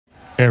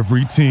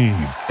Every team,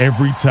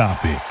 every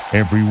topic,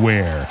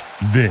 everywhere.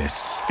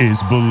 This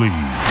is Believe.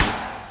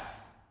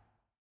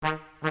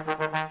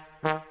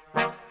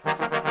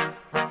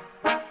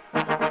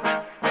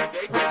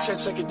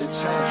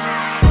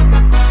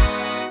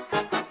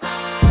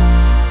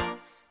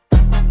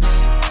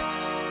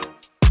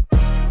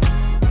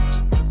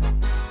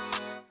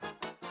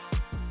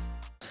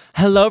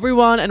 Hello,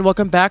 everyone, and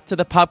welcome back to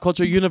the Pop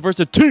Culture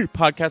University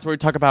podcast, where we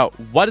talk about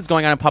what is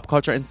going on in pop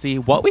culture and see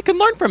what we can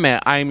learn from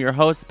it. I am your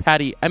host,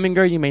 Patty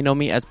Eminger. You may know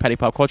me as Patty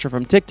Pop Culture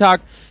from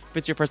TikTok. If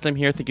it's your first time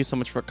here, thank you so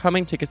much for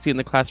coming. Take a seat in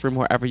the classroom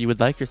wherever you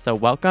would like. You're so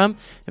welcome.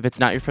 If it's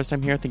not your first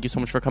time here, thank you so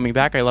much for coming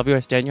back. I love you. I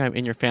stand you. I'm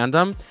in your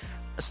fandom.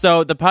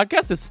 So the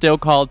podcast is still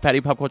called Patty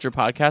Pop Culture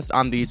Podcast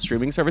on these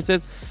streaming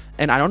services.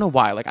 And I don't know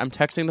why. Like, I'm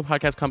texting the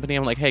podcast company.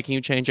 I'm like, hey, can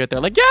you change it?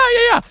 They're like,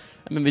 yeah.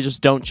 And then they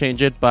just don't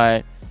change it.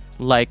 But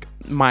like,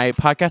 my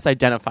podcast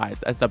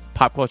identifies as the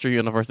Pop Culture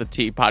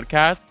University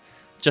podcast.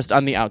 Just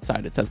on the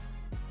outside, it says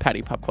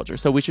Patty Pop Culture.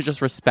 So we should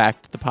just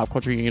respect the Pop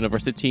Culture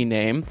University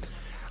name.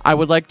 I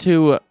would like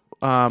to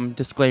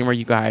disclaimer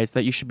you guys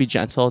that you should be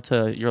gentle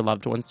to your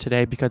loved ones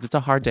today, because it's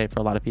a hard day for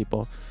a lot of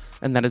people.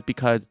 And that is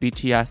because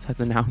BTS has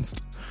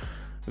announced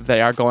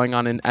they are going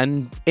on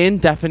an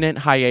indefinite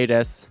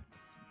hiatus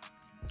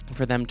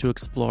for them to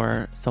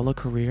explore solo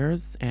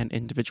careers and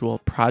individual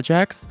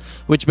projects,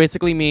 which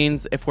basically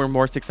means if we're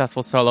more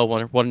successful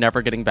solo, we're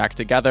never getting back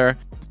together.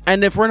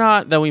 And if we're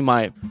not, then we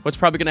might. What's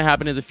probably going to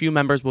happen is a few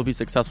members will be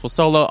successful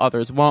solo,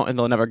 others won't, and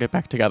they'll never get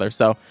back together.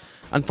 So,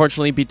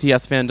 unfortunately,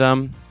 BTS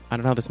fandom, I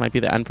don't know, this might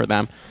be the end for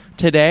them.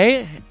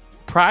 Today,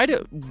 Pride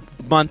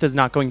Month is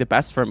not going the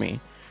best for me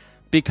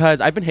because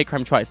I've been hate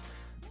crime twice.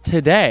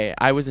 Today,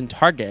 I was in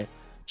Target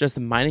just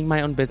minding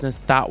my own business,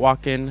 thought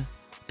walking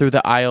through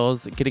the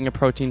aisles, getting a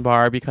protein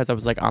bar because I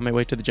was like on my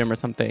way to the gym or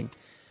something.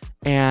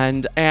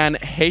 And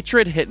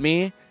hatred hit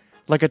me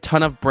like a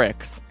ton of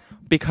bricks,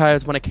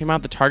 because when I came out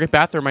of the Target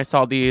bathroom, I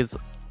saw these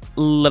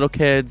little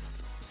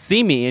kids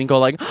see me and go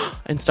like,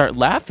 and start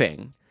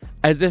laughing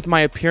as if my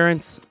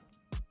appearance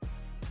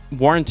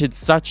warranted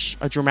such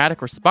a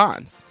dramatic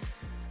response.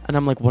 And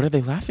I'm like, what are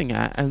they laughing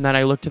at? And then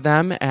I looked at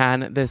them,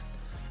 and this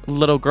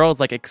little girl is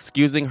like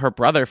excusing her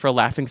brother for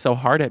laughing so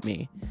hard at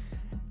me.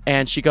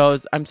 And she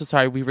goes, I'm so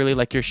sorry, we really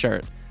like your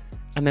shirt.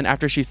 And then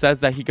after she says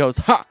that, he goes,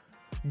 ha,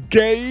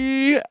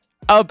 gay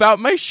about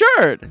my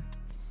shirt.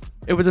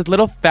 It was a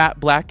little fat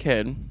black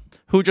kid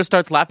who just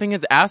starts laughing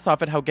his ass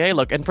off at how gay I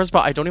look. And first of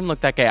all, I don't even look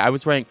that gay. I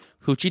was wearing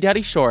Hoochie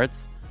Daddy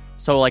shorts,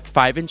 so like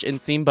 5-inch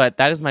inseam, but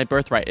that is my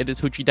birthright. It is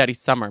Hoochie Daddy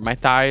summer. My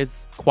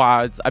thighs,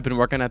 quads, I've been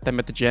working at them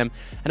at the gym,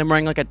 and I'm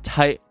wearing like a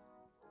tight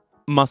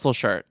muscle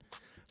shirt.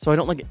 So I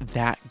don't look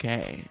that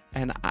gay.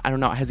 And I don't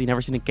know, has he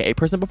never seen a gay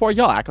person before?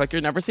 Y'all act like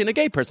you've never seen a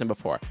gay person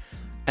before.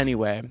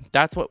 Anyway,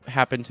 that's what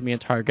happened to me in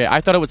Target. I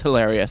thought it was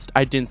hilarious.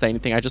 I didn't say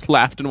anything. I just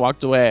laughed and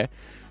walked away.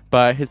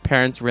 But his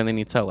parents really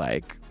need to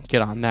like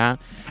get on that.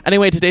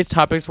 Anyway, today's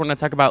topics, we're going to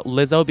talk about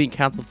Lizzo being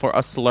canceled for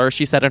a slur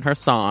she said in her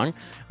song.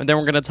 And then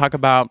we're going to talk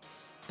about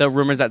the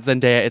rumors that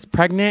Zendaya is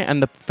pregnant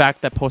and the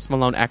fact that Post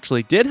Malone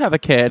actually did have a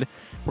kid.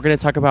 We're going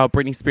to talk about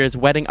Britney Spears'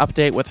 wedding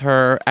update with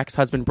her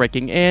ex-husband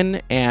breaking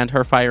in and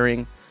her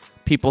firing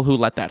people who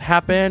let that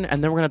happen.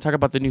 And then we're going to talk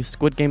about the new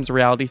Squid Games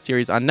reality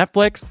series on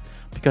Netflix,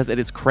 because it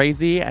is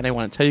crazy and I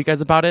want to tell you guys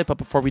about it. But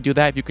before we do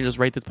that, if you can just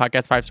rate this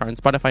podcast 5-star on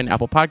Spotify and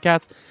Apple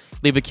Podcasts,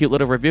 leave a cute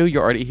little review.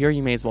 You're already here,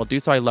 you may as well do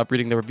so. I love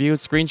reading the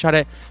reviews. Screenshot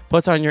it,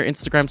 post it on your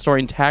Instagram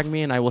story and tag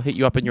me, and I will hit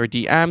you up in your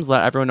DMs.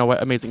 Let everyone know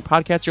what amazing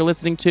podcast you're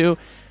listening to.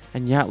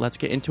 And yeah, let's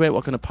get into it.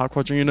 Welcome to Pop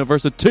Culture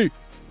University.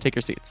 Take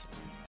your seats.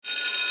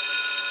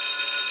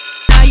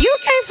 You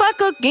can't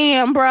fuck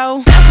again,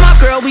 bro. That's my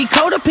girl, we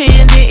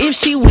codependent. If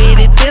she with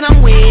it, then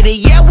I'm with it.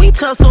 Yeah, we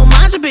tussle,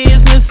 mind your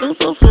business. So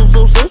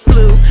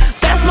slew.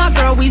 That's my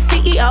girl, we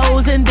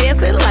CEOs and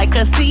dancing like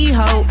a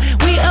C-ho.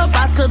 We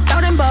about to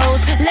throw them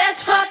bows.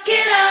 Let's fuck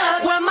it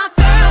up. Where my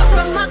girls at?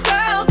 Where my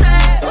girls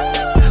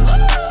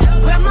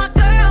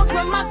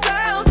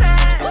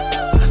at?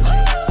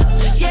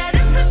 Yeah,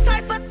 this the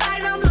type of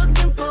thing I'm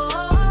looking for.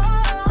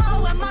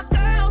 Where my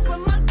girls at? Where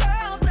my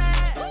girls.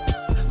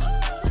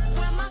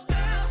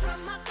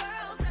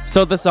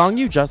 So the song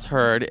you just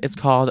heard is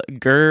called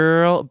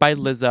Girl by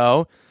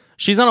Lizzo.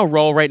 She's on a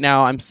roll right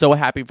now. I'm so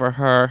happy for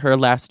her. Her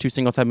last 2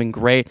 singles have been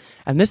great.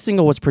 And this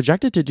single was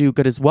projected to do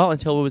good as well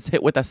until it was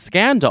hit with a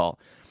scandal.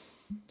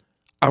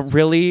 A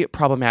really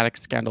problematic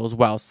scandal as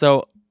well.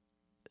 So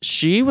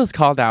she was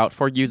called out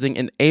for using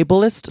an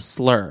ableist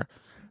slur.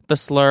 The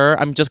slur,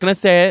 I'm just going to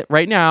say it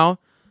right now.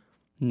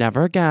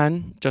 Never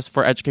again, just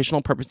for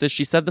educational purposes.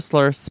 She said the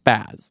slur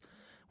spaz.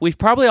 We've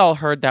probably all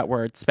heard that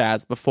word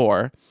spaz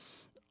before.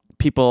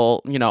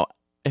 People, you know,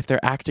 if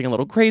they're acting a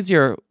little crazy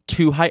or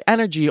too high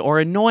energy or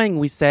annoying,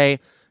 we say,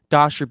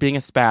 gosh, you're being a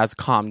spaz,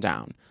 calm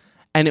down.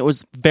 And it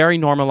was very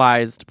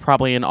normalized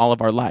probably in all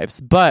of our lives.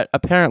 But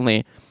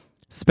apparently,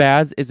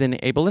 spaz is an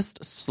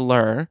ableist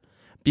slur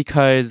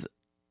because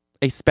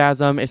a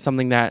spasm is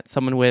something that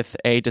someone with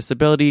a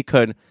disability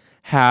could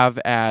have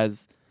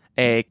as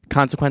a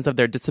consequence of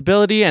their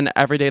disability, and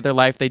every day of their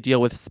life they deal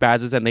with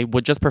spasms, and they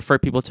would just prefer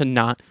people to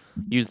not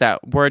use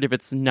that word if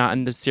it's not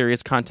in the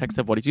serious context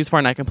of what it's used for.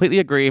 And I completely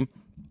agree,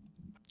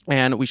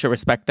 and we should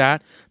respect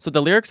that. So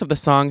the lyrics of the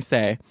song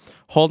say,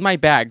 "Hold my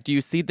bag. Do you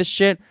see this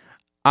shit?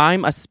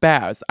 I'm a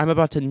spaz. I'm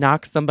about to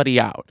knock somebody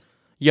out.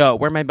 Yo,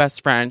 we're my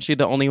best friend. She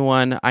the only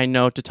one I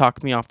know to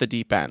talk me off the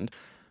deep end."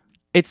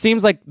 It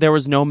seems like there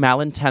was no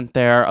malintent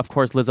there. Of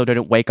course, Lizzo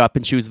didn't wake up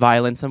and choose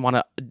violence and want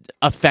to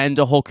offend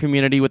a whole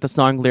community with the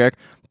song lyric.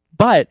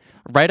 But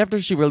right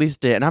after she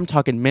released it, and I'm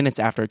talking minutes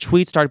after,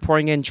 tweets started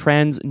pouring in,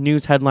 trends,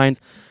 news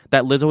headlines,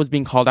 that Lizzo was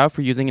being called out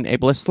for using an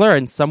ableist slur.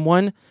 And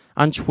someone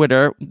on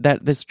Twitter,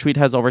 that this tweet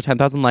has over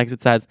 10,000 likes,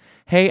 it says,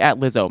 "Hey, at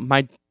Lizzo,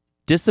 my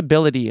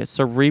disability,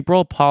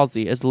 cerebral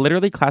palsy, is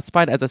literally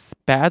classified as a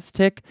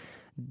spastic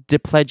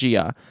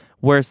diplegia,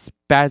 where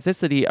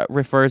spasticity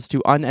refers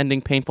to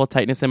unending painful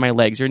tightness in my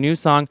legs. Your new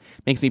song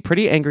makes me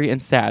pretty angry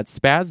and sad.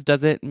 Spaz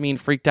doesn't mean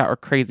freaked out or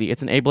crazy.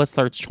 It's an ableist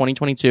slur. It's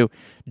 2022.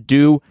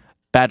 Do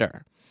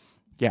better."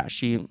 Yeah,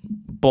 she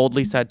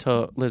boldly said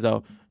to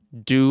Lizzo,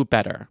 "Do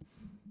better."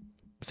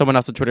 Someone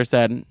else on Twitter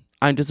said,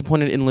 "I'm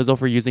disappointed in Lizzo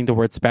for using the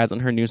word spaz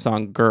in her new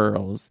song,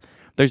 Girls.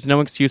 There's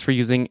no excuse for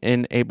using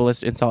an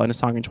ableist insult in a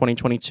song in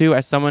 2022.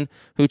 As someone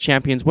who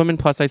champions women,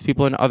 plus-size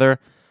people, and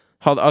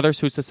others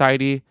whose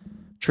society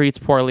treats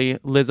poorly,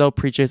 Lizzo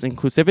preaches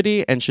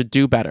inclusivity and should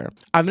do better."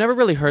 I've never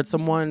really heard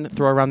someone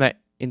throw around that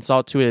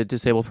insult to a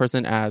disabled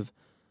person as,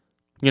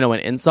 an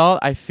insult.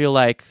 I feel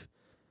like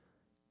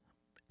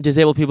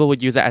disabled people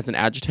would use it as an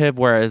adjective,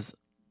 whereas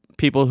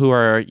people who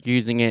are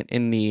using it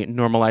in the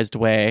normalized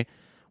way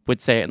would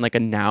say it in like a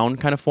noun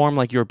kind of form,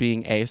 like you're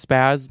being a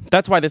spaz.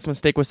 That's why this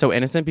mistake was so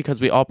innocent, because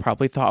we all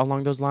probably thought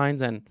along those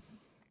lines, and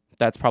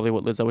that's probably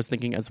what Lizzo was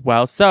thinking as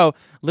well. So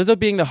Lizzo,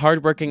 being the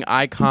hardworking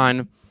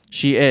icon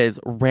she is,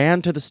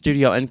 ran to the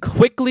studio and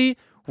quickly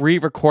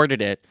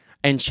re-recorded it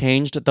and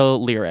changed the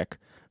lyric.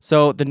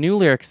 So the new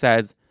lyric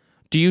says,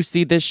 "Do you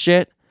see this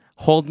shit?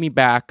 Hold me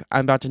back.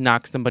 I'm about to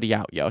knock somebody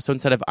out, yo." So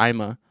instead of "I'm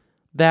a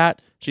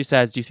that," she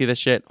says, "Do you see this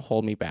shit?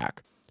 Hold me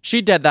back."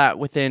 She did that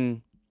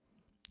within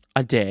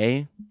a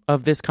day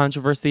of this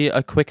controversy,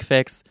 a quick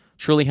fix,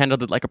 truly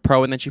handled it like a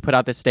pro, and then she put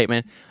out this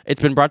statement.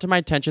 "It's been brought to my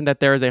attention that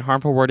there is a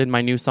harmful word in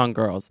my new song,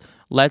 Girls.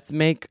 Let's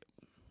make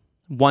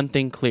one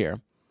thing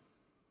clear.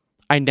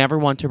 I never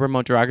want to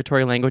promote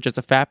derogatory language. As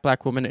a fat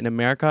black woman in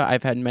America,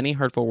 I've had many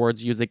hurtful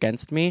words used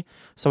against me,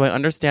 so I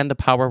understand the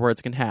power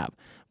words can have.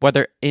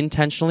 Whether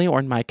intentionally or,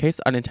 in my case,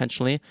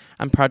 unintentionally,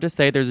 I'm proud to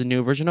say there's a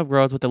new version of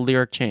Girls with a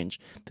lyric change.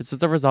 This is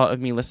the result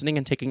of me listening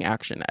and taking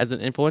action. As an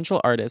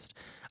influential artist,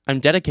 I'm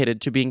dedicated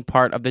to being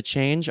part of the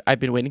change I've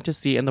been waiting to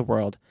see in the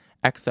world.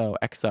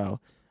 XOXO,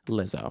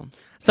 Lizzo."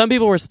 Some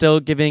people were still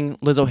giving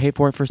Lizzo hate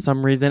for it for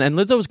some reason, and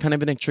Lizzo was kind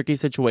of in a tricky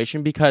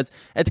situation because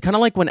it's kind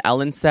of like when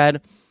Ellen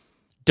said,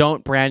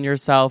 "Don't brand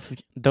yourself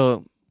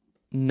the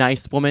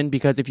nice woman,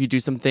 because if you do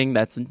something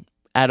that's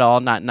at all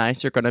not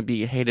nice, you're going to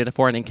be hated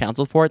for it and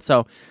canceled for it."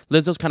 So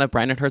Lizzo's kind of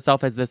branded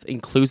herself as this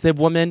inclusive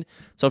woman.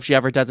 So if she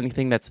ever does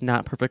anything that's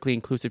not perfectly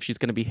inclusive, she's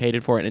going to be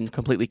hated for it and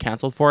completely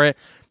canceled for it.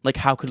 Like,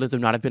 how could Lizzo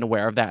not have been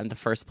aware of that in the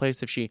first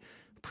place if she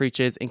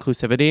preaches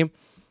inclusivity?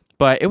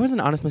 But it was an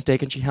honest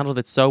mistake, and she handled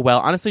it so well.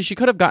 Honestly, she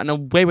could have gotten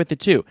away with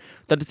it too.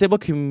 The disabled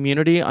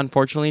community,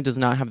 unfortunately, does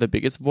not have the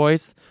biggest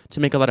voice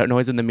to make a lot of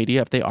noise in the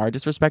media if they are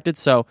disrespected.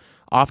 So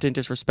often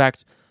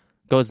disrespect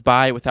goes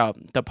by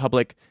without the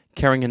public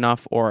caring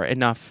enough or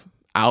enough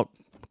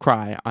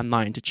outcry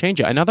online to change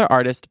it. Another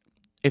artist,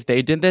 if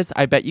they did this,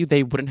 I bet you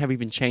they wouldn't have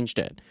even changed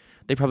it.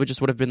 They probably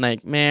just would have been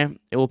like, "Meh,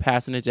 it will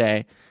pass in a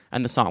day,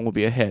 and the song will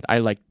be a hit. I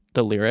like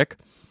the lyric."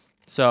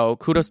 So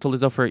kudos to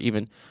Lizzo for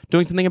even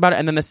doing something about it.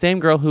 And then the same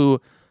girl who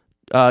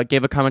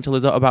gave a comment to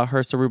Lizzo about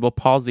her cerebral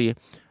palsy,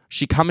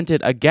 she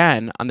commented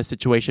again on the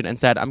situation and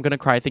said, "I'm going to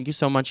cry. Thank you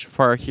so much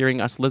for hearing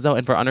us, Lizzo,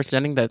 and for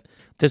understanding that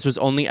this was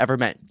only ever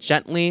meant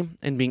gently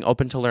and being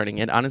open to learning.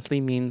 It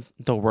honestly means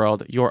the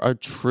world. You're a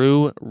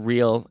true,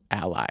 real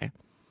ally."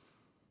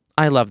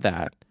 I love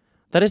that.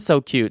 That is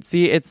so cute.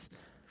 See,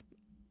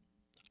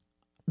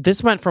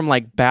 this went from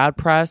like bad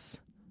press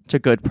to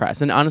good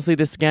press. And honestly,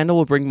 this scandal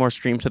will bring more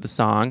streams to the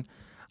song.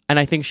 And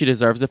I think she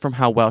deserves it from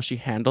how well she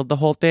handled the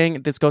whole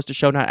thing. This goes to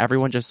show not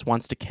everyone just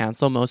wants to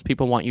cancel. Most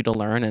people want you to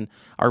learn and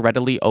are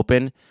readily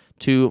open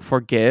to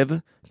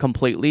forgive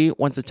completely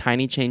once a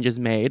tiny change is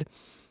made.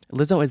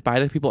 Lizzo is by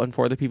the people and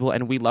for the people,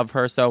 and we love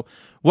her. So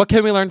what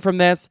can we learn from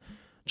this?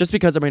 Just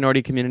because a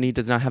minority community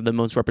does not have the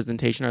most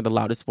representation or the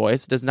loudest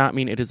voice does not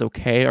mean it is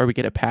okay or we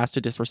get a pass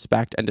to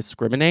disrespect and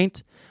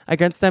discriminate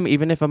against them,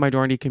 even if a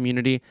minority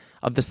community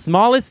of the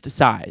smallest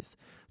size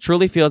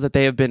truly feels that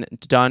they have been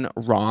done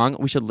wrong.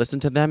 We should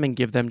listen to them and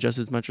give them just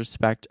as much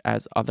respect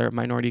as other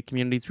minority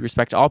communities. We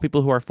respect all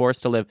people who are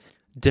forced to live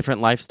different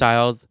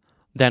lifestyles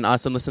than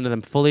us and listen to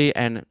them fully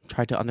and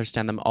try to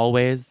understand them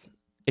always.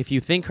 If you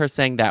think her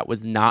saying that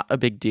was not a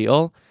big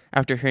deal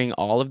after hearing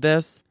all of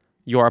this,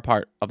 you're a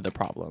part of the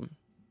problem.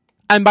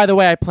 And by the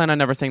way, I plan on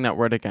never saying that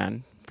word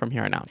again from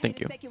here on out.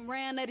 Thank you. Who else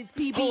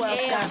got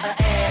an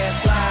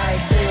ass like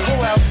this? Who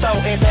else throw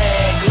it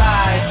back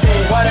like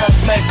this? What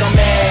else make them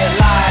act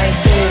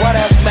like this? What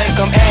else make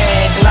them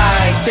act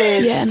like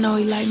this? Yeah, I know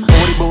he like my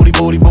booty,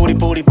 booty, booty,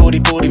 booty, booty,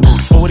 booty,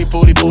 booty,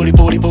 booty, booty, booty,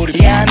 booty, booty.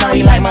 Yeah, I know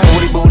he like my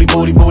booty, booty,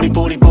 booty, booty,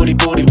 booty, booty,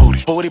 booty,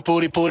 booty, booty,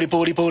 booty, booty,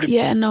 booty, booty.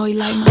 Yeah, I know he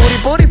like my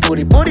booty,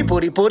 booty, booty,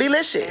 booty, booty,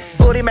 bootylicious.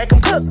 Booty make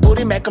him cook,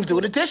 booty make him do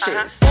the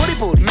dishes. Booty,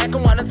 booty, make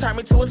him wanna turn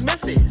me to his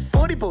missus.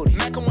 Booty, booty,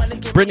 make him wanna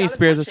give. Britney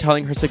Spears is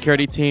telling her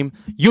security team,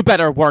 "You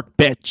better work,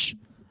 bitch,"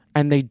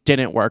 and they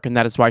didn't work, and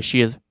that is why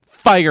she is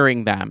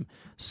firing them.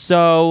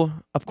 So,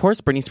 of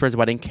course, Britney Spears'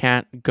 wedding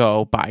can't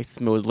go by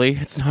smoothly.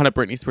 It's not a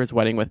Britney Spears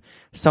wedding with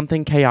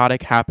something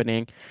chaotic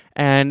happening.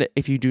 And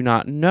if you do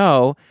not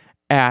know,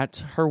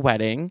 at her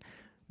wedding,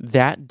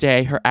 that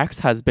day, her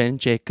ex-husband,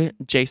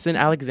 Jason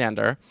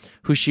Alexander,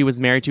 who she was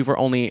married to for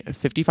only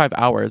 55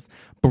 hours,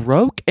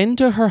 broke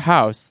into her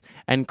house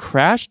and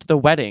crashed the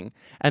wedding.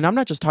 And I'm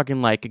not just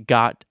talking like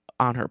got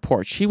on her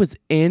porch. He was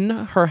in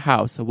her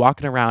house,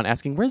 walking around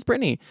asking, "Where's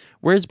Britney?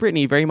 Where's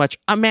Britney?" Very much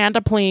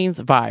Amanda Please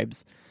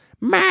vibes.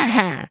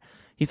 Mah!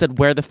 He said,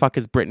 "Where the fuck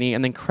is Britney?"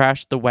 And then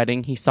crashed the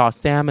wedding. He saw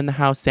Sam in the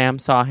house. Sam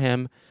saw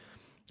him.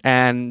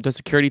 And the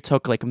security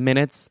took like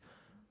minutes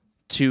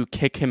to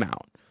kick him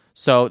out.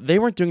 So they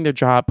weren't doing their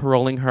job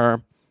paroling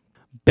her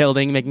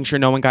building, making sure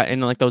no one got in,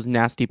 like those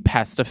nasty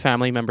pests of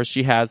family members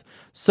she has.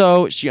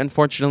 So she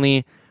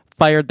unfortunately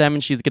fired them,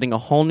 and she's getting a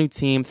whole new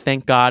team,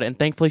 thank God. And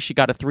thankfully she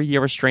got a 3-year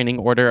restraining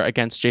order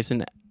against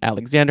Jason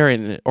Alexander,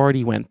 and it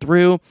already went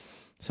through.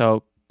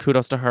 So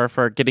kudos to her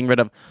for getting rid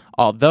of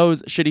all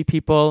those shitty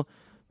people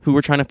who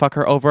were trying to fuck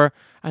her over.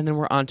 And then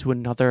we're on to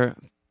another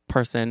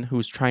person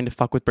who's trying to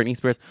fuck with Britney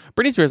Spears.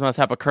 Britney Spears must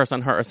have a curse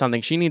on her or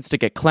something. She needs to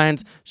get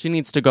cleansed. She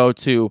needs to go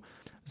to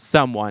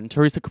someone.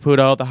 Teresa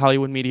Caputo, the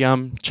Hollywood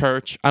medium,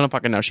 church. I don't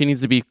fucking know. She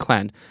needs to be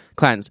cleansed.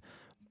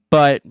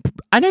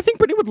 And I think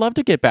Britney would love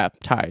to get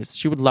baptized.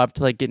 She would love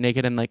to like get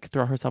naked and like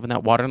throw herself in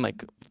that water and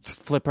like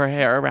flip her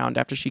hair around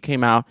after she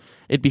came out.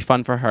 It'd be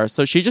fun for her.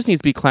 So she just needs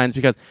to be cleansed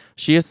because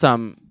she has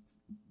some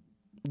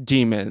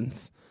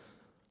demons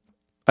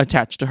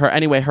attached to her.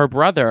 Anyway, her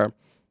brother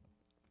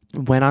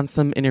went on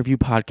some interview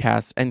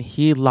podcast and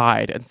he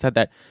lied and said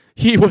that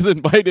he was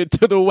invited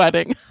to the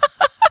wedding.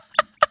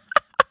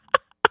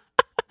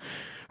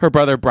 Her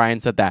brother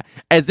Brian said that,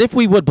 as if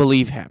we would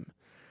believe him.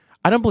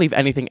 I don't believe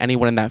anything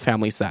anyone in that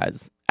family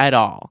says at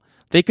all.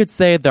 They could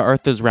say the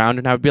earth is round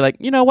and I would be like,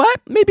 you know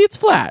what? Maybe it's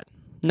flat.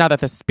 Now that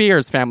the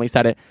Spears family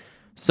said it.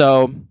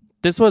 So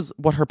this was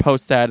what her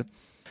post said.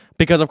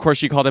 Because, of course,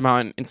 she called him out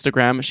on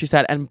Instagram. She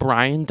said, "And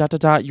Brian, ...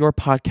 your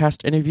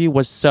podcast interview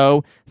was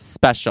so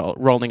special."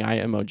 Rolling eye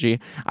emoji.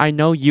 "I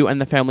know you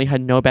and the family had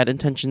no bad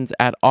intentions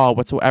at all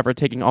whatsoever,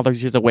 taking all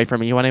those years away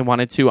from you. And I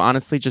wanted to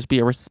honestly just be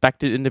a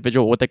respected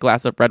individual with a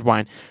glass of red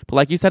wine. But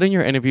like you said in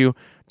your interview, ...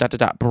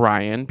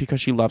 Brian,"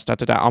 because she loves ...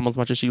 almost as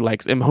much as she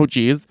likes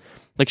emojis.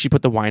 Like she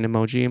put the wine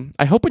emoji.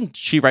 I hope when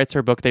she writes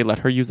her book, they let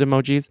her use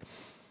emojis.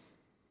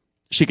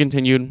 She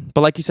continued,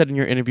 "But like you said in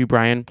your interview,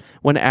 Brian,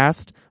 when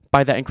asked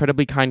by that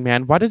incredibly kind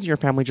man, why doesn't your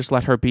family just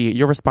let her be?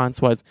 Your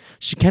response was,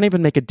 she can't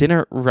even make a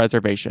dinner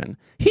reservation.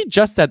 He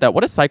just said that.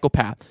 What a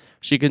psychopath."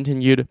 She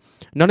continued,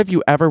 "None of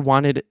you ever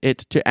wanted it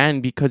to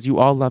end because you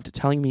all loved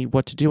telling me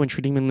what to do and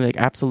treating me like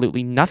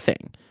absolutely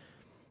nothing.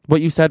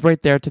 What you said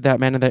right there to that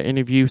man in that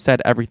interview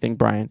said everything,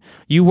 Brian.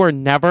 You were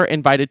never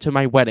invited to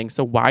my wedding,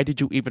 so why did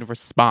you even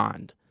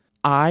respond?"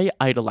 I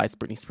idolize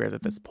Britney Spears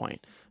at this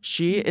point.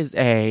 She is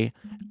a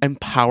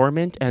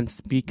empowerment and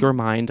speak your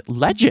mind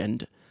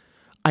legend.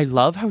 I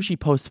love how she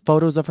posts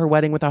photos of her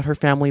wedding without her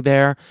family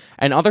there,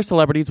 and other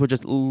celebrities would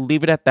just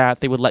leave it at that.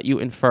 They would let you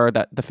infer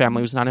that the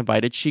family was not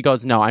invited. She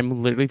goes, "No,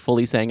 I'm literally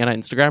fully saying it on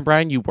Instagram,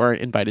 Brian, you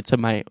weren't invited to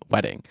my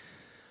wedding."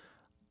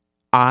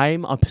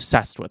 I'm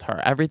obsessed with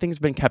her. Everything's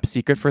been kept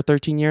secret for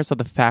 13 years, so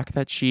the fact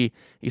that she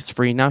is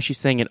free now, she's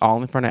saying it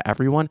all in front of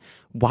everyone.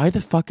 Why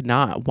the fuck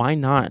not? Why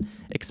not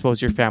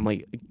expose your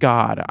family?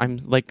 God, I'm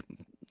like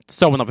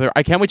so in love with her.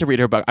 I can't wait to read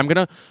her book. I'm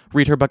going to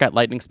read her book at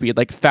lightning speed,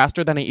 like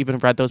faster than I even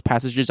read those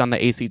passages on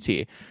the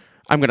ACT.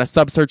 I'm going to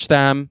sub-search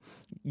them.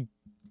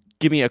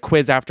 Give me a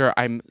quiz after.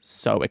 I'm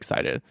so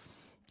excited.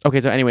 Okay,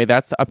 so anyway,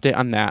 that's the update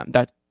on that.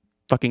 That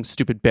fucking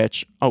stupid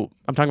bitch. Oh,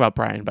 I'm talking about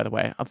Brian, by the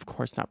way. Of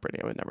course not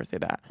Britney. I would never say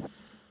that.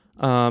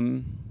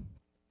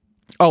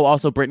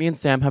 Also, Britney and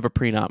Sam have a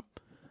prenup.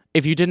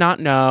 If you did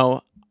not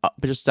know,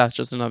 that's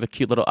just another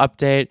cute little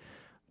update.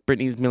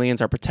 Britney's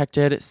millions are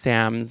protected.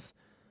 Sam's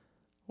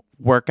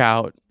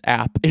workout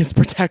app is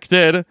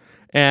protected,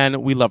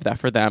 and we love that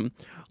for them.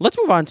 Let's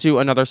move on to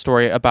another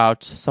story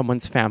about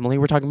someone's family.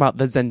 We're talking about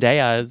the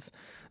Zendayas,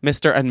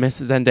 Mr. and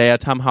Miss Zendaya,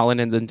 Tom Holland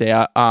and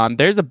Zendaya.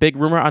 There's a big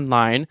rumor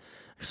online,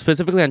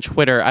 specifically on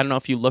Twitter. I don't know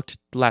if you looked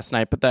last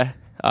night, but the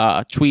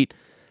tweet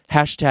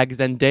hashtag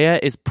Zendaya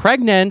is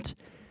pregnant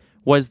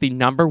was the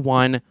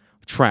 #1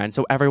 trend.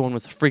 So everyone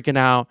was freaking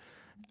out.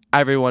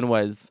 Everyone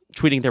was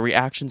tweeting their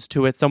reactions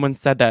to it. Someone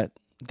said that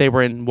they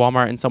were in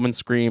Walmart and someone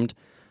screamed,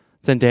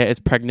 "Zendaya is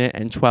pregnant,"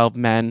 and 12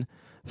 men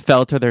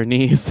fell to their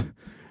knees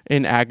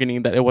in agony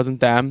that it wasn't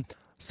them.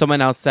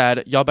 Someone else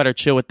said, y'all better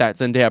chill with that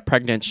Zendaya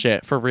pregnant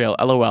shit. For real,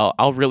 LOL.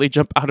 I'll really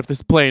jump out of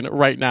this plane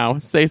right now.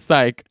 Say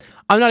psych.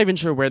 I'm not even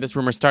sure where this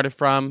rumor started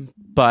from,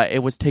 but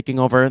it was taking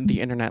over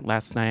the internet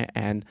last night,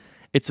 and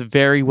it's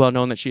very well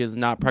known that she is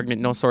not pregnant.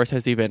 No source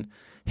has even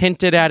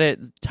hinted at it.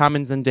 Tom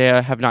and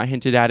Zendaya have not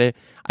hinted at it.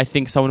 I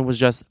think someone was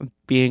just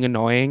being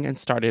annoying and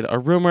started a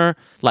rumor,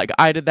 like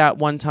I did that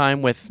one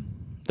time with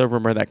the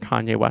rumor that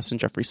Kanye West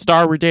and Jeffree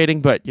Star were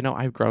dating, but, you know,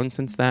 I've grown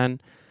since then.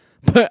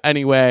 But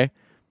anyway,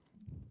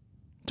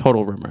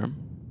 total rumor.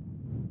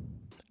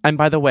 And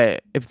by the way,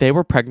 if they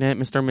were pregnant,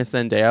 Mr. and Miss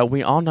Zendaya,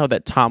 we all know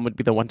that Tom would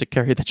be the one to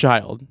carry the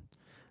child.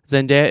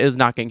 Zendaya is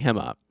knocking him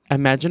up.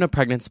 Imagine a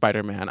pregnant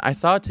Spider-Man. I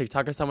saw a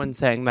TikTok of someone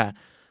saying that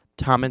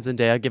Tom and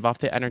Zendaya give off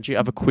the energy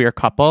of a queer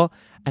couple,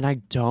 and I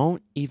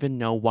don't even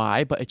know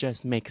why, but it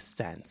just makes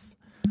sense.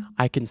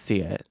 I can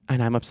see it,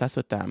 and I'm obsessed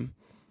with them.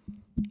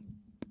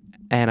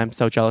 And I'm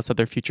so jealous of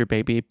their future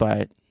baby,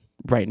 but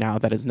right now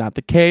that is not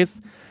the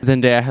case.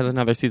 Zendaya has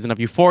another season of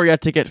Euphoria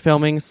to get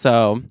filming,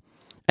 so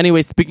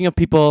anyway, speaking of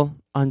people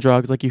on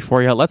drugs like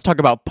Euphoria, let's talk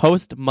about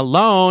Post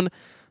Malone.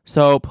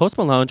 So Post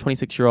Malone,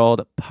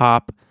 26-year-old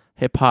pop,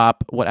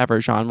 hip-hop,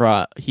 whatever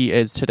genre he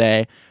is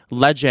today,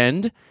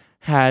 legend,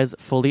 has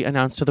fully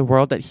announced to the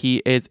world that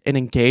he is an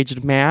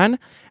engaged man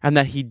and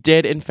that he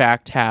did, in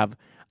fact, have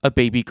a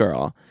baby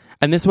girl.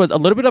 And this was a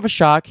little bit of a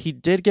shock. He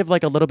did give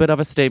like a little bit of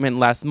a statement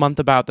last month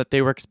about that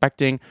they were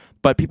expecting,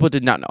 but people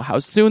did not know how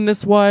soon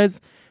this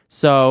was.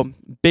 So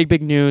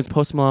big news.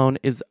 Post Malone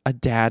is a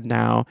dad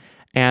now.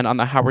 And on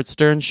the Howard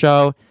Stern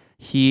show,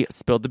 he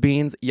spilled the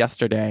beans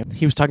yesterday.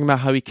 He was talking about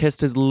how he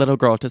kissed his little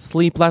girl to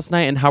sleep last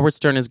night, and Howard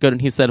Stern is good.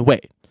 And he said,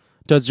 wait,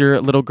 does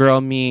your little girl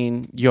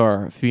mean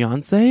your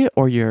fiance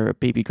or your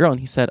baby girl?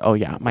 And he said, oh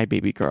yeah, my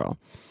baby girl.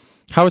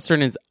 Howard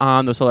Stern is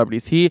on the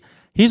celebrities.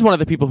 He's one of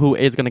the people who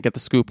is going to get the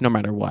scoop no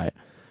matter what.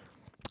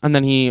 And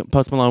then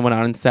Post Malone went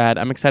on and said,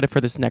 I'm excited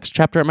for this next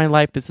chapter of my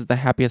life. This is the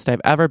happiest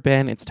I've ever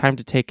been. It's time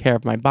to take care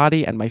of my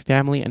body and my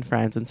family and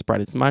friends and spread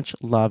as much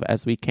love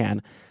as we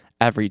can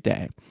every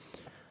day.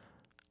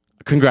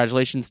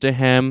 Congratulations to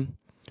him.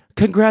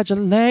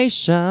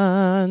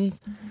 Congratulations.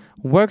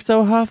 Work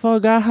so hard,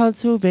 forgot how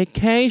to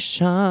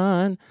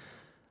vacation.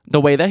 The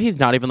way that he's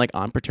not even like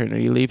on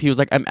paternity leave, he was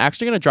like, I'm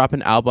actually going to drop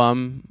an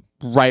album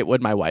right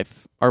when my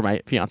wife or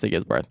my fiance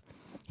gives birth.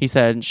 He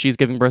said she's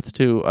giving birth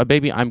to a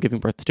baby, I'm giving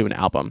birth to an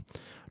album.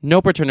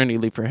 No paternity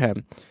leave for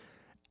him.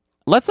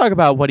 Let's talk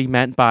about what he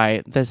meant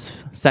by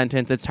this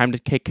sentence, it's time to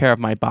take care of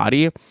my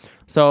body.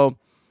 So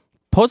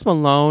Post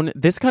Malone,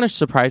 this kind of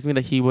surprised me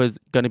that he was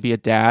going to be a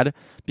dad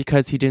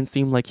because he didn't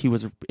seem like he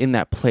was in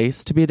that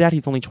place to be a dad.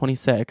 He's only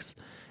 26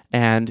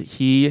 and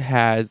he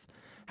has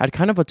had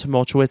kind of a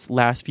tumultuous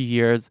last few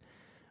years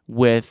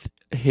with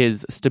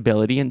his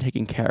stability and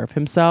taking care of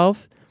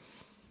himself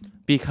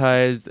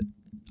because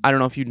I don't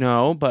know if you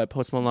know, but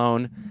Post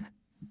Malone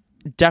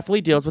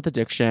definitely deals with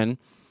addiction.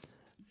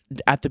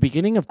 At the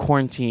beginning of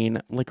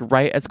quarantine, like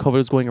right as COVID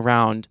was going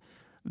around,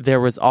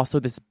 there was also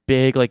this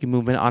big like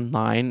movement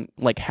online,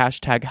 like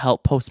hashtag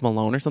help Post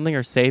Malone or something,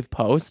 or save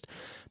Post,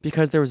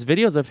 because there was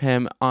videos of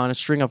him on a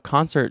string of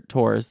concert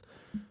tours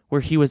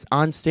where he was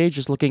on stage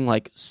just looking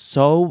like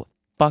so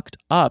fucked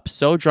up,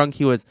 so drunk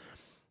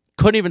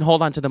couldn't even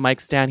hold on to the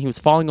mic stand. He was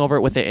falling over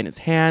it with it in his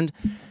hand.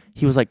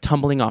 He was like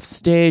tumbling off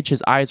stage.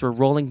 His eyes were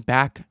rolling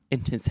back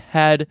in his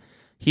head.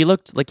 He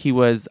looked like he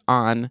was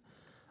on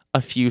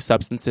a few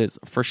substances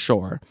for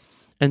sure.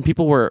 And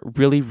people were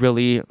really,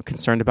 really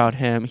concerned about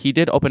him. He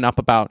did open up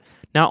about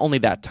not only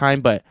that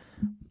time, but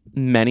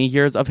many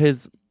years of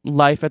his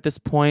life at this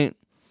point.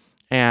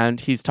 And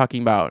he's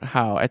talking about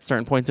how at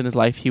certain points in his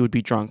life, he would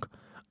be drunk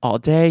all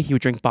day. He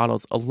would drink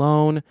bottles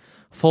alone,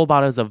 full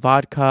bottles of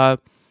vodka.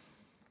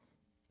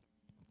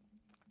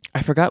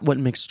 I forgot what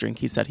mixed drink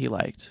he said he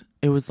liked.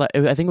 It was like,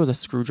 I think it was a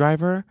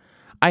screwdriver.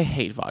 I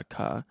hate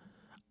vodka.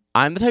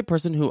 I'm the type of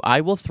person who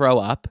I will throw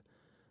up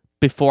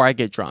before I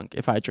get drunk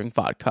if I drink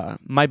vodka.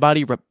 My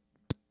body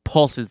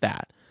repulses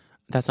that.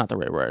 That's not the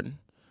right word.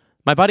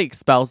 My body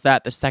expels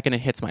that the second it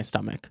hits my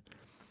stomach.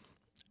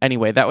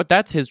 Anyway,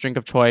 that's his drink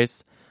of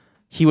choice.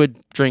 He would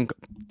drink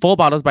full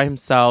bottles by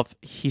himself.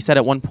 He said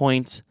at one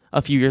point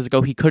a few years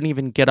ago, he couldn't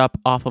even get up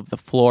off of the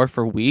floor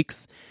for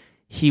weeks.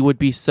 He would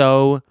be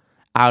so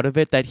out of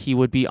it that he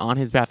would be on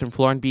his bathroom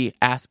floor and be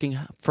asking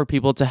for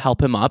people to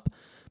help him up,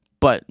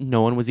 but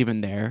no one was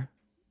even there.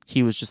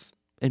 He was just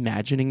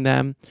imagining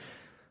them.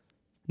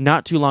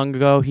 Not too long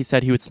ago, he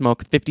said he would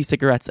smoke 50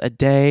 cigarettes a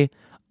day.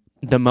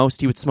 The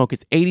most he would smoke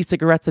is 80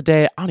 cigarettes a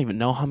day. I don't even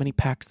know how many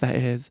packs that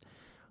is.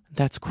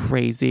 That's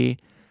crazy.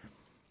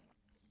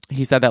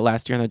 He said that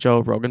last year on the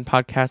Joe Rogan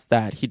podcast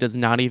that he does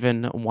not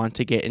even want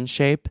to get in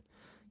shape.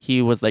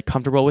 He was like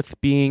comfortable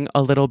with being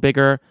a little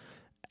bigger,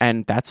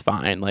 and that's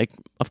fine. Like,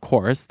 of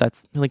course,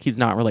 that's like he's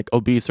not like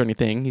obese or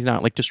anything. He's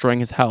not like destroying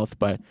his health,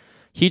 but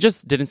he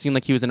just didn't seem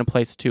like he was in a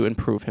place to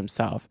improve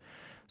himself.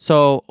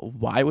 So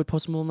why would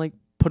Post Malone like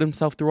put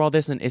himself through all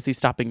this, and is he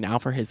stopping now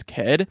for his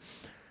kid?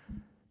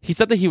 He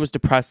said that he was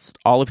depressed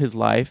all of his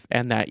life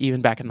and that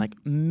even back in like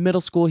middle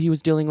school he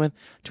was dealing with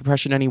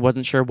depression and he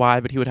wasn't sure why,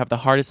 but he would have the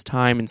hardest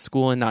time in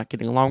school and not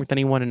getting along with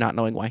anyone and not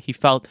knowing why he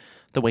felt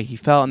the way he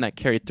felt, and that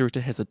carried through to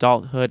his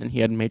adulthood, and he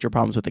had major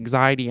problems with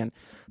anxiety and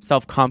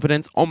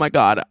self-confidence. Oh my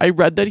God. I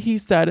read that he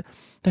said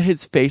that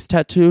his face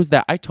tattoos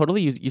that I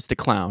totally used to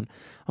clown.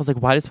 I was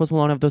like, why does Post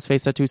Malone have those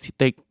face tattoos?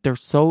 They're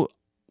so,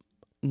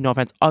 no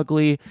offense,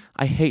 ugly.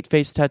 I hate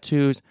face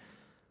tattoos.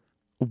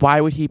 Why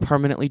would he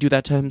permanently do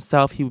that to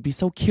himself? He would be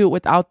so cute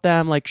without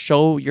them. Like,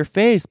 show your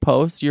face,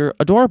 Post. You're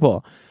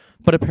adorable.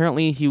 But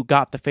apparently he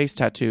got the face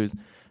tattoos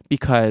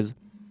because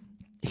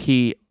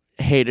he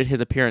hated his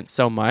appearance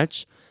so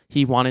much.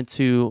 He wanted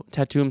to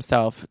tattoo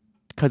himself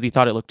because he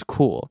thought it looked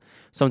cool.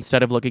 So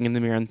instead of looking in the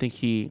mirror and think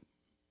he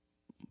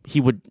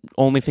would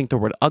only think the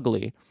word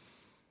ugly,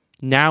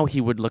 now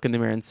he would look in the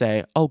mirror and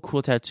say, oh,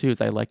 cool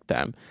tattoos, I like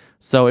them.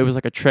 So it was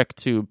like a trick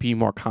to be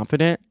more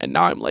confident. And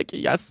now I'm like,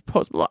 yes,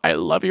 Post Malone, I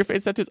love your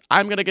face tattoos.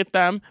 I'm going to get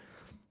them.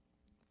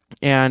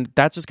 And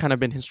that's just kind of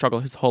been his struggle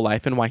his whole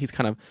life, and why he's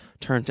kind of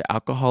turned to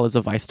alcohol as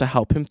a vice to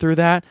help him through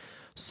that.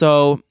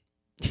 So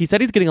he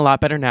said he's getting a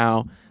lot better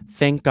now.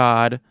 Thank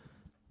God.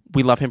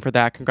 We love him for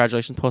that.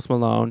 Congratulations, Post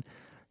Malone.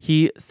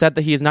 He said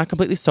that he is not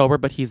completely sober,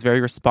 but he's very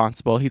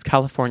responsible. He's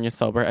California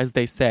sober, as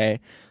they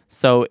say.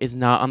 So is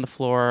not on the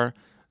floor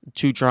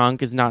too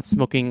drunk, is not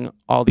smoking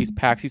all these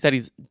packs. He said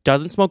he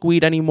doesn't smoke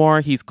weed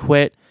anymore. He's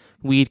quit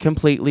weed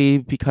completely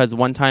because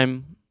one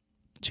time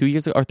 2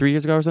 years ago or 3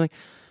 years ago or something.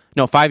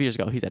 No, 5 years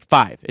ago. He said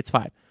 5. It's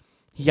 5.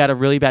 He had a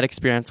really bad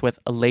experience with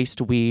a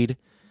laced weed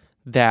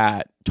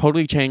that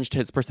totally changed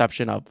his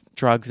perception of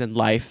drugs and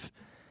life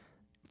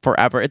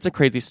forever. It's a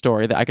crazy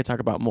story that I could talk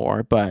about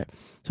more, but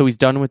so he's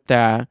done with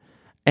that.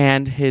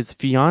 And his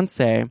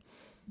fiance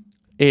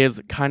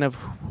is kind of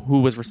who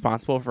was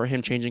responsible for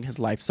him changing his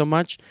life so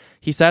much.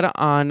 He said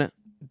on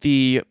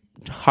the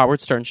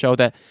Howard Stern show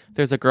that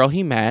there's a girl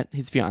he met,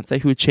 his fiance,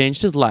 who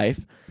changed his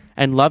life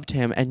and loved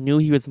him and knew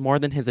he was more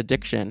than his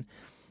addiction.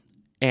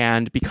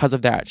 And because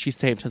of that, she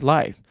saved his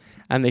life.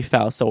 And they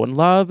fell so in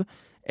love.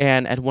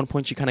 And at one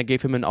point, she kind of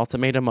gave him an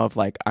ultimatum of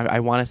like, I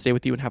want to stay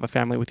with you and have a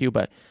family with you,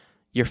 but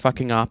you're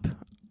fucking up,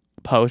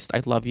 Post.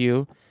 I love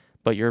you,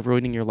 but you're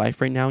ruining your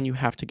life right now and you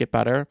have to get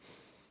better.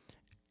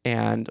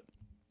 And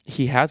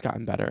he has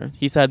gotten better.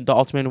 He said the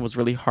ultimatum was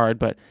really hard,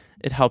 but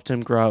it helped him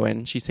grow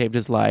and she saved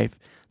his life.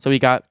 So he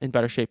got in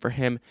better shape for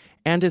him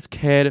and his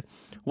kid.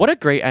 What a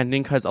great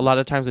ending, because a lot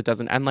of times it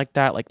doesn't end like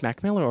that, like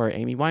Mac Miller or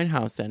Amy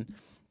Winehouse. And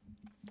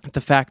the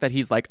fact that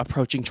he's like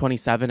approaching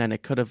 27 and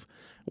it could have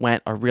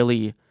went a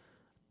really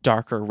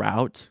darker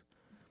route.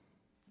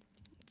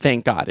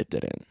 Thank God it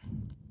didn't.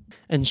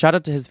 And shout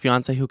out to his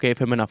fiance who gave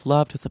him enough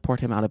love to support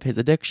him out of his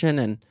addiction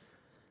and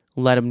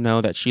let him know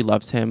that she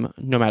loves him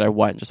no matter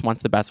what and just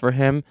wants the best for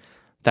him.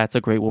 That's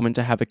a great woman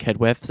to have a kid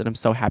with, and I'm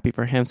so happy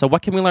for him. So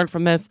what can we learn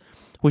from this?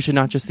 We should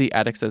not just see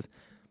addicts as,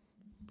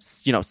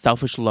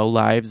 selfish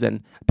lowlives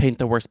and paint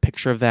the worst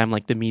picture of them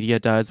like the media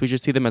does. We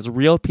should see them as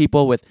real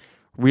people with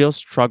real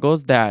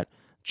struggles that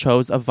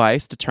chose a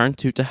vice to turn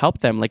to help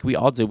them, like we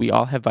all do. We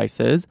all have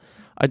vices.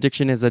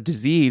 Addiction is a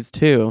disease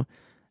too,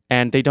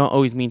 and they don't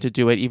always mean to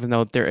do it, even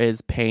though there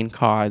is pain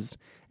caused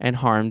and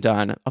harm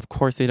done. Of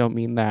course, they don't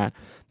mean that.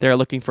 They're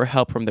looking for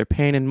help from their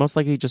pain and most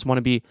likely just want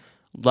to be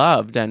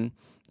loved, and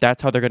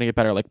that's how they're going to get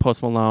better, like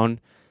Post Malone.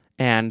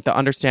 And the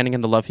understanding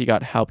and the love he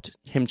got helped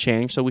him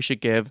change, so we should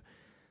give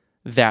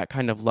that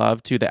kind of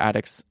love to the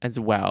addicts as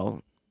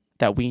well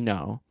that we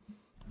know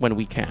when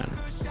we can.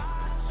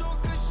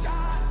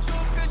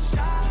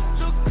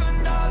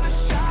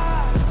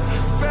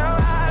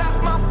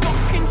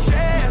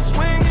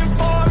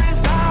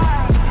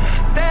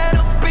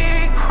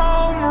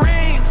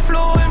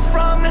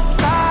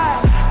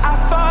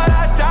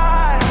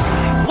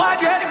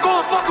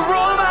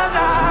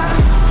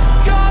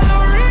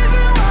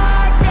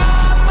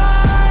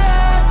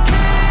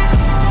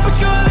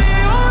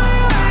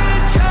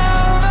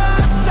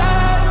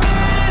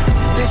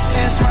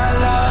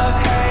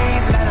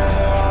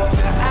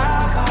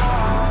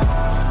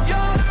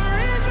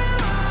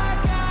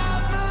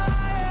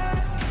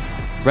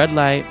 Red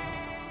light,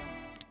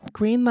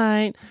 green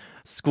light.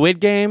 Squid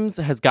Games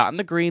has gotten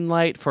the green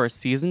light for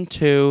season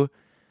 2.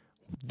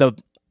 The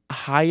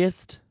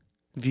highest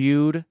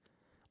viewed,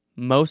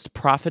 most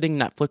profiting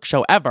Netflix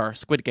show ever,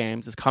 Squid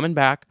Games, is coming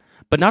back.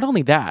 But not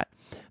only that,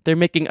 they're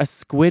making a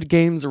Squid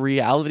Games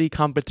reality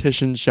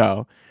competition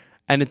show.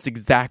 And it's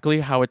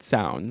exactly how it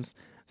sounds.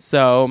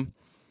 So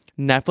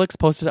Netflix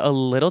posted a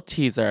little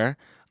teaser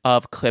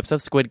of clips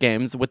of Squid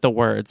Games with the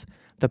words,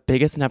 "The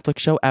biggest Netflix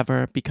show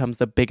ever becomes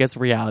the biggest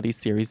reality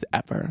series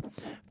ever.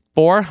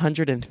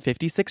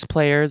 456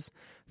 players,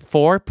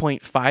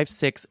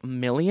 $4.56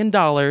 million.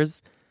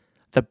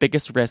 The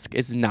biggest risk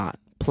is not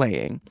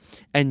playing.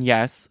 And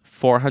yes,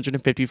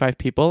 455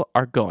 people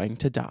are going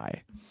to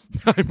die."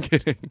 I'm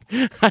kidding.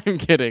 I'm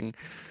kidding.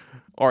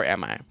 Or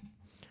am I?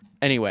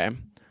 Anyway,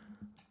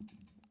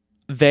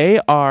 they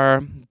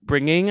are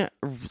bringing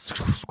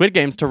Squid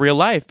Games to real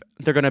life.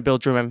 They're going to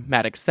build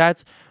dramatic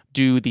sets,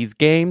 do these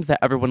games that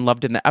everyone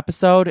loved in the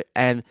episode,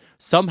 and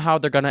somehow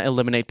they're going to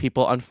eliminate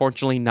people,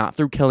 unfortunately not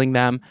through killing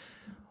them,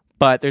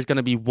 but there's going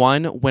to be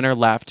one winner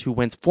left who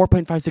wins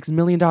 $4.56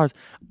 million.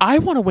 I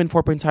want to win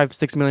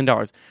 $4.56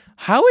 million.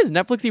 How is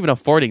Netflix even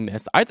affording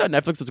this? I thought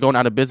Netflix was going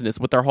out of business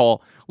with their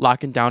whole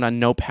locking down on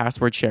no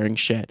password sharing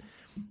shit.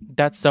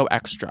 That's so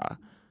extra.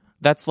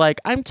 That's like,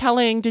 I'm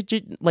telling,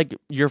 like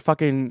your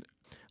fucking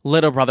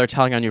little brother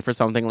telling on you for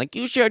something, like,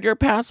 you shared your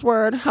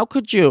password, how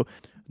could you?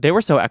 They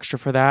were so extra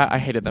for that. I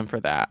hated them for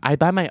that. I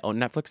buy my own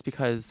Netflix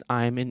because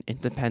I'm an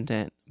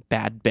independent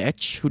bad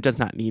bitch who does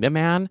not need a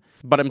man.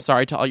 But I'm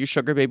sorry to all you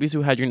sugar babies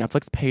who had your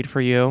Netflix paid for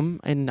you.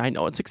 And I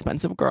know it's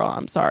expensive, girl.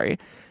 I'm sorry.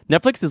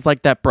 Netflix is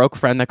like that broke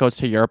friend that goes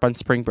to Europe on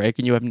spring break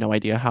and you have no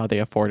idea how they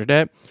afforded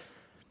it.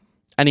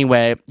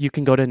 Anyway, you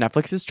can go to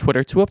Netflix's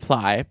Twitter to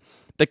apply.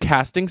 The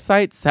casting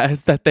site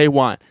says that they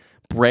want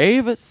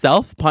brave,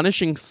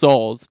 self-punishing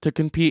souls to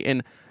compete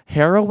in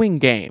harrowing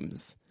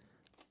games.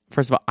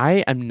 First of all,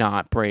 I am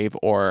not brave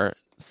or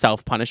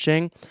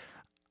self-punishing.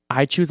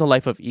 I choose a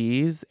life of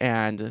ease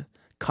and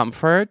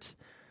comfort,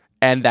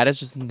 and that is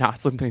just not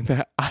something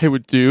that I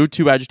would do.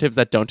 Two adjectives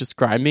that don't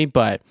describe me,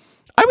 but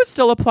I would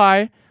still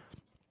apply.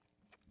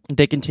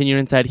 They continued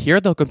and said, here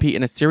they'll compete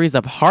in a series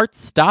of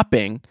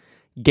heart-stopping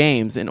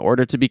games in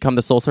order to become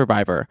the sole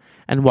survivor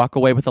and walk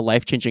away with a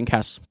life-changing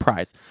cash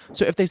prize.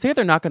 So if they say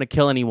they're not going to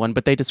kill anyone,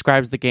 but they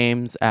describe the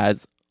games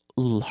as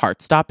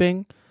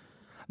heart-stopping,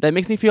 that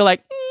makes me feel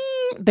like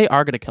they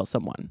are going to kill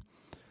someone.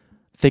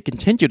 They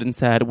continued and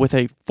said, with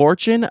a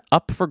fortune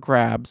up for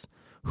grabs,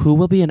 who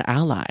will be an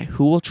ally?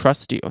 Who will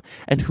trust you?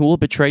 And who will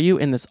betray you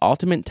in this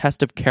ultimate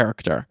test of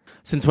character?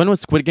 Since when was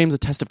Squid Games a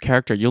test of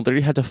character? You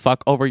literally had to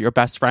fuck over your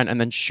best friend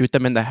and then shoot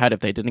them in the head if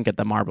they didn't get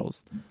the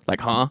marbles. Like,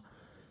 huh?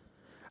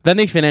 Then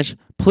they finish,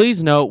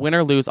 please note, win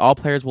or lose, all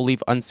players will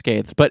leave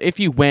unscathed. But if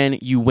you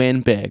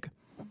win big.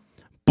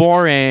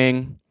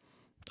 Boring.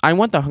 I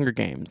want the Hunger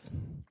Games.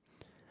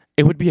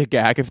 It would be a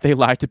gag if they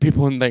lied to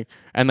people and they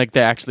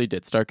actually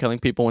did start killing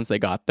people once they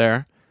got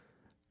there.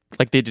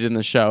 Like they did in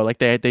the show. Like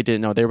they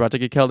didn't know they were about to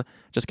get killed.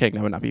 Just kidding,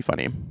 that would not be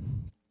funny.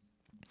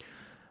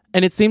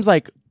 And it seems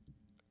like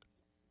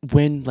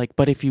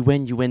but if you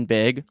win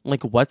big.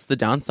 Like, what's the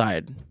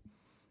downside?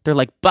 They're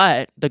like,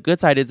 but the good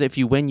side is if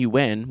you win, you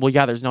win. Well,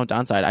 yeah, there's no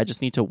downside. I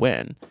just need to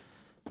win.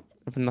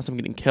 Unless I'm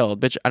getting killed.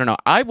 Bitch, I don't know.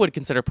 I would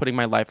consider putting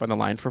my life on the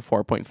line for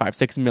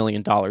 $4.56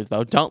 million,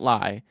 though. Don't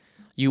lie.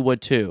 You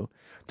would too.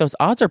 Those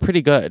odds are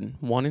pretty good.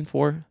 1 in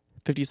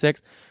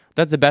 456.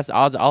 That's the best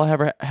odds I'll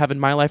ever have in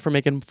my life for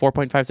making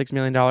 $4.56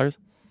 million.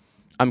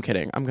 I'm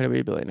kidding. I'm going to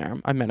be a billionaire.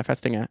 I'm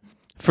manifesting it.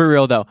 For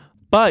real, though.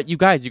 But you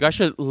guys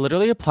should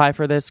literally apply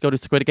for this. Go to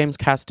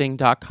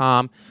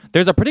squidgamescasting.com.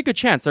 There's a pretty good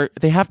chance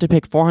they have to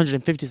pick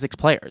 456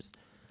 players.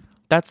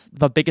 That's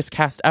the biggest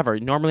cast ever.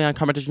 Normally on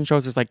competition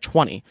shows, there's like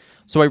 20.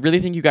 So I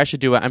really think you guys should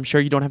do it. I'm sure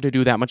you don't have to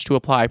do that much to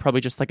apply.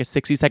 Probably just like a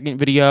 60-second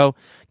video.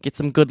 Get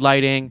some good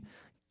lighting.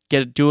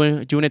 Do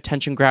an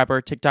attention grabber.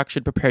 TikTok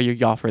should prepare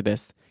y'all for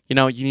this. You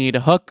know, you need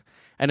a hook,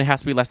 and it has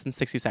to be less than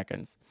 60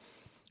 seconds.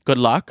 Good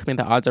luck. May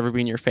the odds ever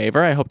be in your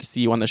favor. I hope to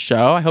see you on the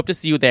show. I hope to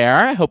see you there.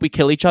 I hope we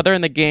kill each other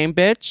in the game,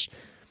 bitch.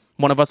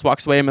 One of us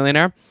walks away a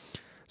millionaire.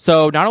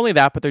 So not only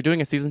that, but they're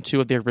doing a season 2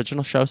 of the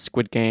original show,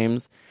 Squid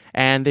Games.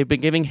 And they've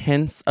been giving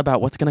hints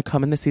about what's going to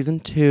come in the season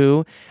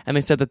 2. And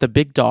they said that the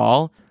big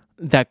doll,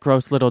 that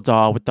gross little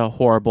doll with the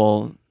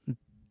horrible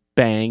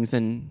bangs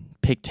and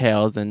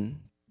pigtails and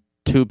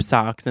tube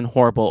socks and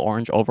horrible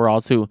orange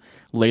overalls who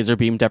laser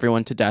beamed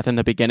everyone to death in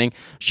the beginning,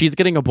 she's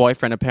getting a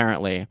boyfriend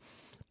apparently.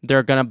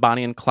 They're gonna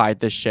Bonnie and Clyde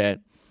this shit.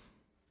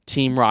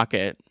 Team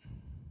Rocket.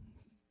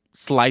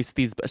 Slice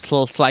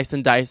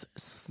and dice,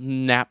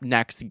 snap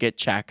necks, get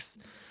checks.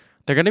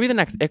 They're gonna be the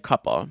next it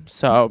couple.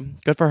 So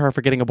good for her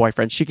for getting a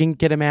boyfriend. She can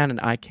get a man and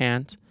I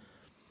can't.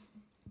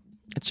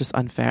 It's just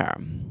unfair.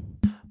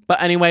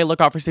 But anyway, look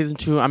out for season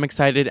 2. I'm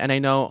excited, and I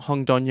know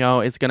Hong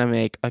Dong-yo is gonna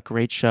make a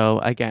great show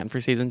again for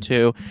season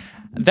 2.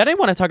 Then I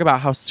want to talk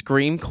about how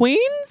Scream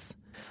Queens.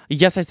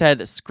 Yes, I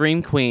said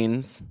Scream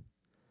Queens.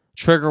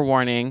 Trigger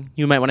warning,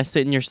 you might want to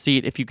sit in your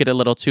seat if you get a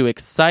little too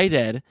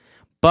excited.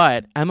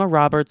 But Emma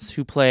Roberts,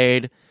 who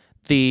played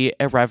the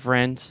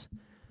irreverent,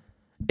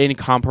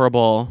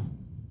 incomparable,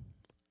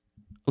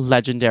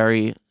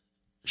 legendary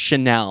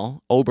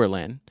Chanel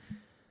Oberlin,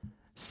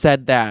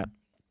 said that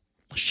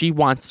she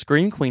wants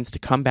Scream Queens to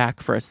come back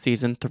for a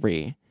season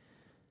 3.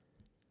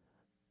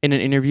 In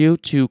an interview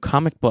to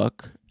Comic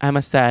Book,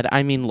 Emma said,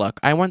 look,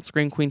 I want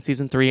Scream Queens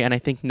season 3, and I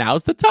think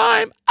now's the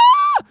time.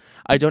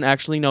 I don't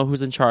actually know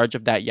who's in charge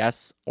of that,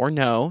 yes or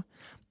no,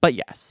 but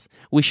yes,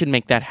 we should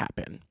make that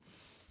happen.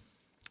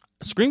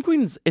 Scream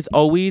Queens is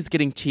always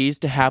getting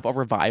teased to have a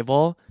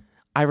revival.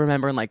 I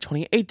remember in like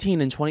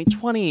 2018 and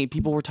 2020,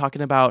 people were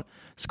talking about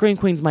Scream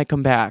Queens might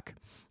come back,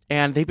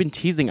 and they've been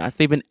teasing us.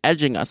 They've been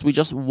edging us. We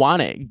just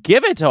want it.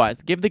 Give it to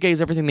us. Give the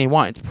gays everything they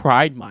want. It's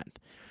Pride Month.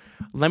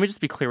 Let me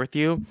just be clear with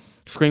you.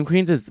 Scream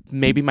Queens is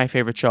maybe my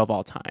favorite show of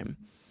all time.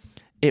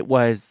 It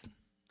was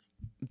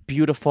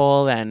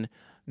beautiful and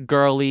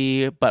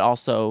girly, but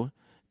also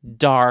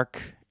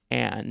dark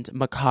and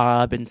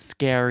macabre and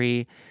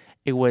scary.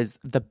 It was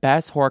the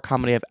best horror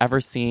comedy I've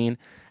ever seen,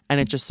 and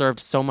it just served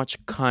so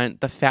much cunt.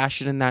 The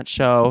fashion in that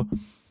show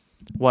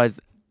was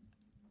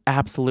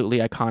absolutely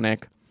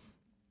iconic.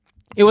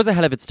 It was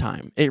ahead of its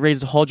time. It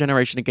raised a whole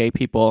generation of gay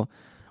people.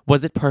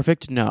 Was it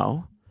perfect?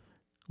 No.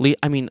 Lea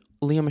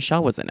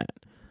Michele was in it.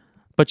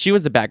 But she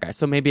was the bad guy,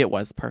 so maybe it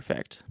was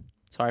perfect.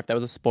 Sorry if that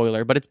was a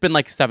spoiler, but it's been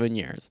like 7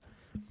 years.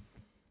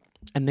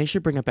 And they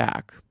should bring it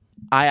back.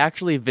 I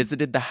actually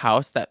visited the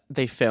house that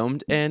they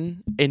filmed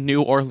in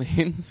New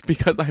Orleans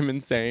because I'm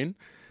insane.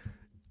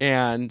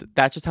 And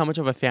that's just how much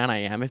of a fan I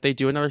am. If they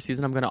do another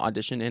season, I'm going to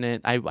audition in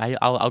it.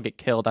 I'll get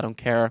killed. I don't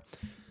care.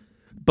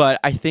 But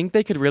I think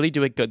they could really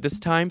do it good this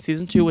time.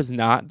 Season 2 was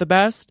not the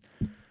best.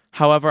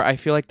 However, I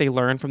feel like they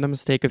learned from the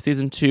mistake of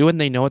season 2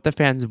 and they know what the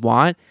fans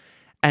want.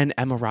 And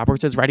Emma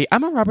Roberts is ready.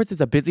 Emma Roberts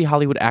is a busy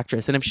Hollywood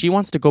actress. And if she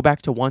wants to go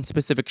back to one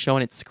specific show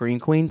and it's Screen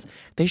Queens,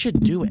 they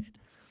should do it.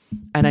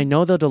 And I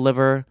know they'll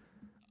deliver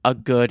a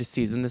good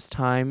season this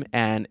time,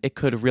 and it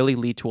could really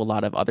lead to a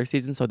lot of other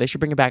seasons, so they should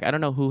bring it back. I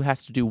don't know who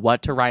has to do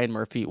what to Ryan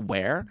Murphy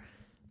where,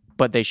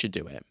 but they should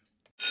do it.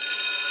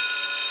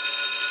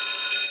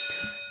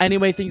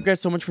 Anyway, thank you guys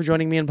so much for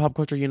joining me in Pop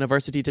Culture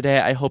University today.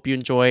 I hope you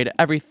enjoyed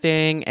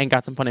everything and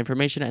got some fun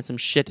information and some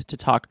shit to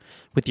talk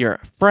with your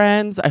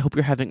friends. I hope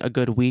you're having a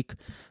good week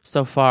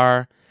so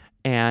far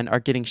and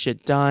are getting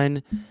shit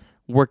done,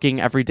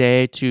 working every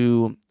day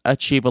to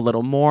achieve a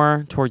little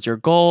more towards your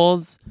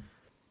goals.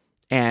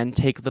 And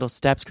take little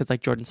steps because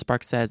like Jordan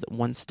Sparks says,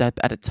 one step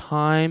at a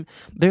time.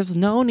 There's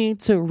no need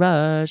to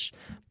rush.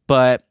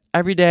 But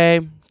every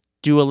day,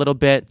 do a little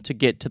bit to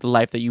get to the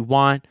life that you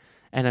want.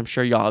 And I'm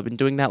sure y'all have been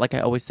doing that. Like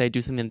I always say,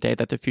 do something today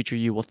that the future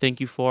you will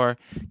thank you for.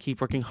 Keep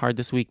working hard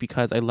this week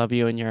because I love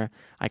you and you're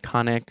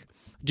iconic.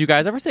 Do you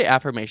guys ever say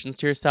affirmations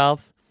to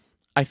yourself?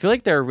 I feel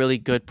like they're a really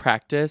good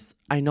practice.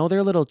 I know they're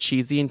a little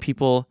cheesy and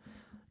people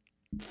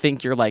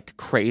think you're like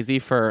crazy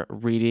for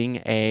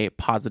reading a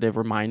positive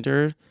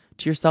reminder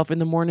to yourself in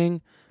the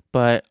morning,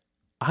 but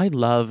I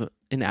love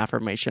an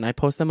affirmation. I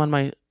post them on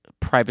my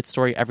private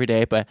story every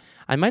day, but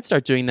I might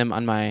start doing them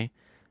on my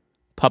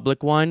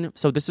public one.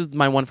 So this is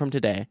my one from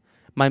today.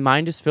 My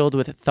mind is filled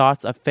with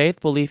thoughts of faith,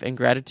 belief, and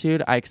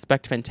gratitude. I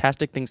expect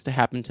fantastic things to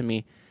happen to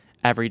me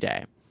every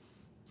day.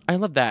 I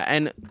love that.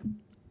 And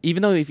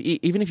even if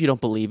you don't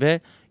believe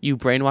it, you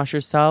brainwash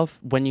yourself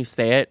when you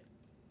say it,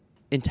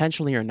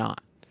 intentionally or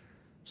not.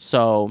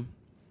 So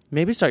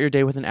maybe start your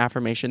day with an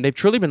affirmation. They've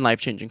truly been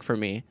life-changing for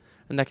me.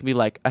 And that can be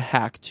like a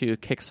hack to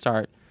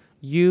kickstart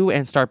you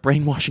and start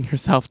brainwashing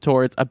yourself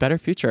towards a better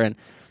future.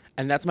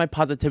 And that's my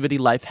positivity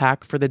life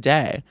hack for the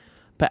day.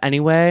 But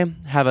anyway,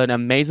 have an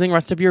amazing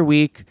rest of your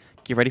week.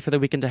 Get ready for the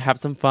weekend to have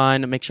some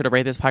fun. Make sure to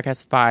rate this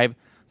podcast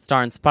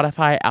 5-star on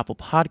Spotify, Apple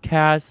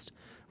Podcast.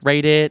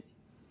 Rate it.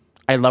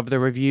 I love the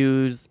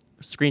reviews.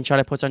 Screenshot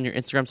it, post on your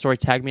Instagram story,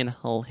 tag me, and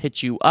I'll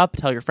hit you up.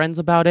 Tell your friends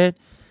about it.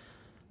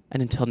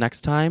 And until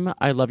next time,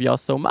 I love y'all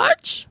so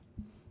much.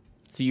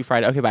 See you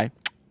Friday. Okay, bye.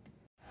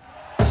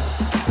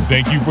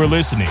 Thank you for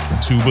listening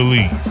to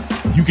Believe.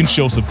 You can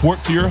show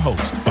support to your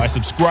host by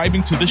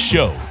subscribing to the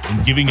show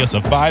and giving us a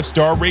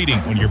 5-star rating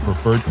on your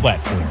preferred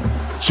platform.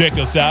 Check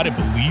us out at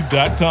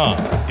Believe.com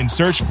and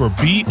search for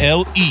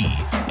BLEAV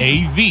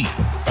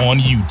on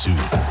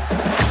YouTube.